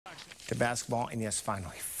to basketball, and yes,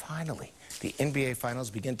 finally, the NBA Finals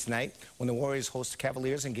begin tonight when the Warriors host the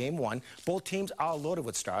Cavaliers in Game 1. Both teams are loaded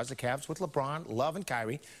with stars. The Cavs with LeBron, Love, and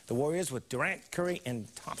Kyrie. The Warriors with Durant, Curry,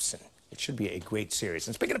 and Thompson. It should be a great series.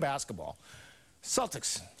 And speaking of basketball,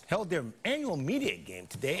 Celtics held their annual media game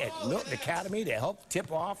today at Milton Academy to help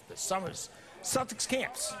tip off the summer's Celtics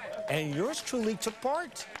camps. And yours truly took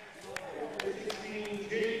part.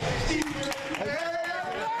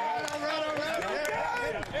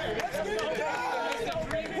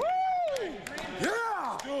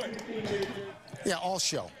 Yeah, all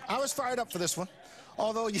show. I was fired up for this one,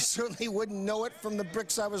 although you certainly wouldn't know it from the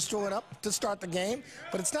bricks I was throwing up to start the game.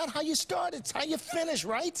 But it's not how you start, it's how you finish,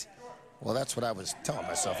 right? Well, that's what I was telling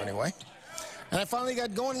myself anyway. And I finally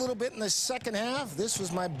got going a little bit in the second half. This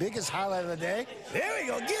was my biggest highlight of the day. There we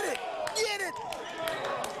go, get it, get it.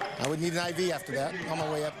 I would need an IV after that on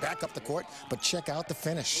my way back up the court. But check out the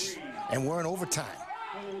finish. And we're in overtime.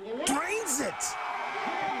 Drains it.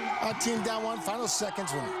 Our team down one, final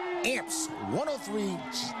seconds when Amps 103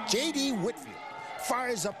 J.D. Whitfield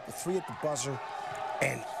fires up the three at the buzzer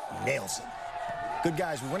and nails it. Good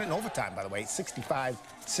guys, we win it in overtime, by the way,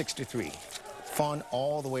 65-63. Fun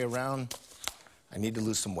all the way around. I need to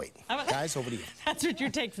lose some weight. Guys, over to you. That's what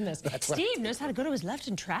your take from this. Steve knows how to go to his left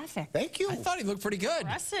in traffic. Thank you. I thought he looked pretty good.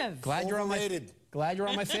 Impressive. Glad you're on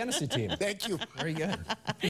my fantasy team. Thank you. Very good.